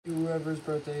whoever's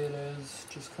birthday it is,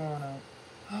 just come on out.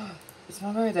 It's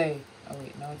my birthday! Oh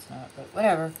wait, no it's not, but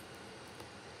whatever.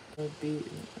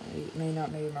 It may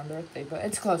not be my birthday, but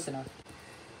it's close enough.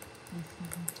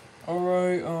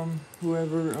 Alright,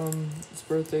 whoever's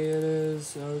birthday it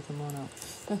is, come on out.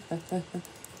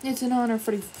 It's an honor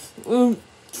for the...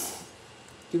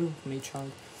 Get off me,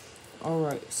 child.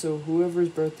 Alright, so whoever's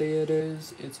birthday it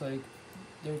is, it's like,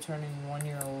 they're turning 1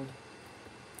 year old.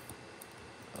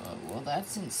 Well,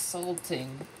 that's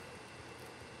insulting.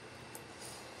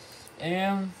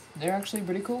 And they're actually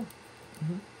pretty cool.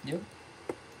 Yep.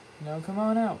 Now come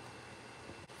on out.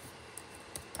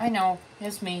 I know,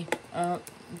 it's me.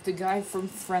 The guy from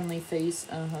Friendly Face.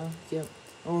 Yep.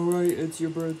 Alright, it's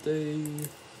your birthday.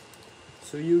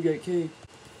 So you get cake.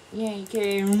 Yay,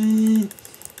 cake.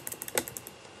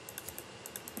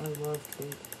 I love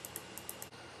cake.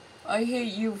 I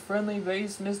hate you, Friendly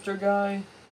Face, Mr. Guy.